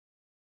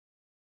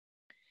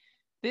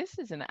This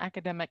is an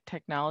academic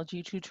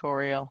technology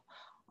tutorial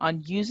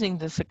on using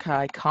the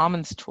Sakai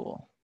Commons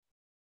tool.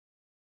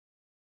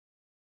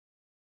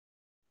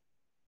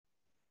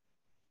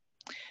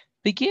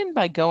 Begin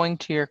by going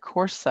to your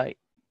course site.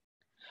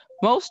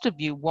 Most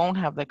of you won't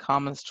have the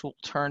Commons tool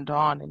turned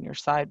on in your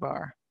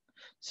sidebar,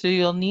 so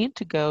you'll need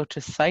to go to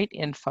Site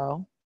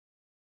Info,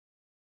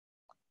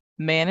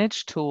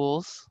 Manage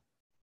Tools,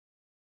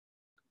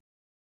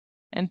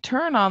 and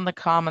turn on the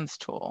Commons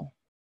tool.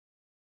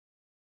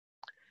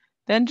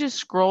 Then just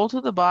scroll to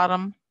the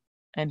bottom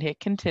and hit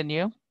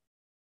Continue,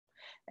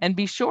 and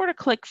be sure to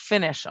click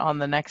Finish on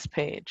the next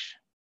page.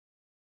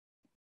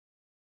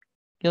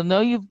 You'll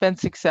know you've been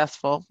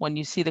successful when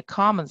you see the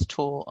Commons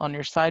tool on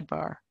your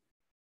sidebar.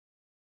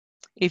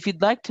 If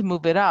you'd like to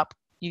move it up,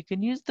 you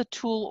can use the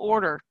Tool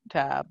Order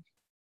tab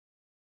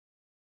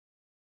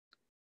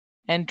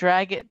and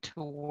drag it to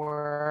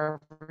wherever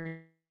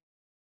you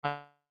want.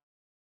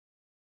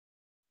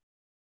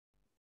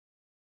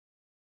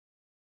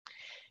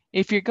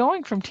 If you're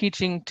going from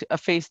teaching to a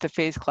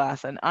face-to-face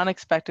class and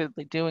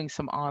unexpectedly doing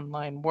some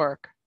online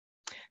work,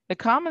 the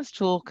Commons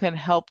tool can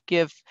help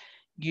give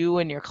you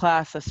and your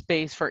class a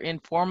space for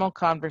informal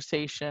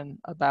conversation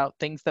about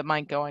things that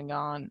might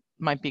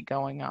be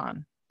going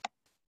on.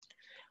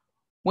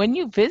 When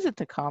you visit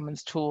the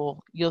Commons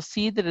tool, you'll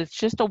see that it's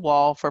just a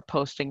wall for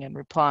posting and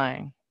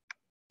replying.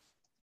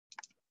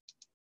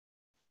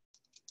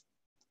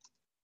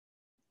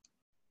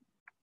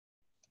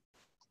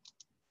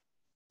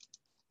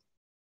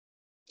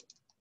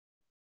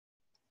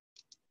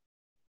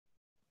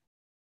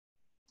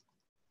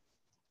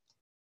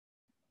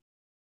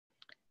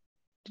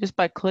 Just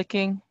by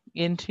clicking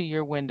into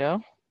your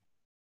window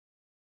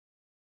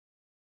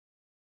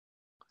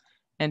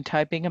and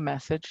typing a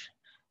message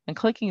and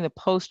clicking the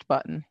post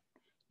button,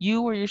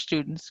 you or your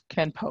students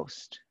can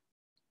post.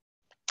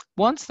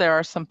 Once there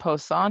are some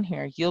posts on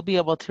here, you'll be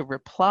able to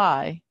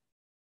reply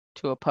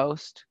to a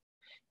post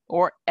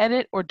or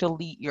edit or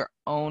delete your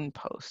own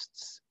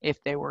posts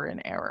if they were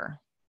in error.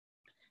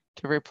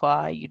 To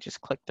reply, you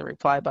just click the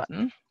reply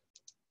button.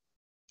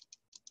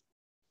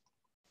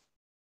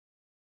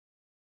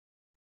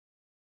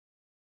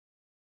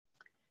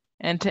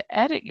 And to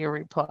edit your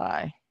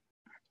reply,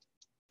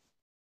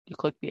 you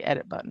click the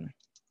edit button.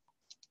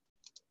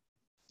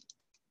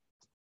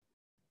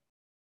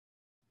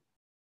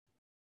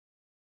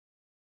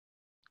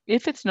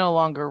 If it's no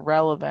longer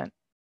relevant,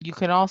 you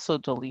can also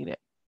delete it.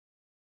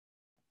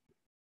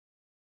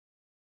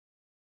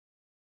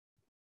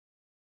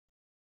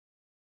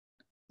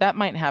 That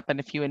might happen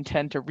if you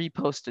intend to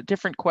repost a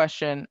different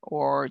question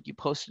or you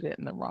posted it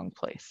in the wrong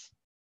place.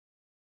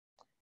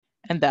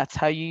 And that's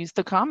how you use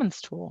the Commons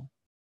tool.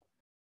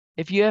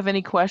 If you have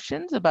any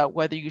questions about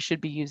whether you should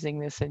be using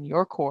this in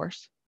your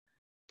course,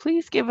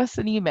 please give us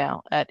an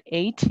email at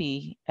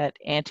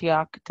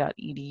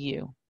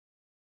at@antioch.edu.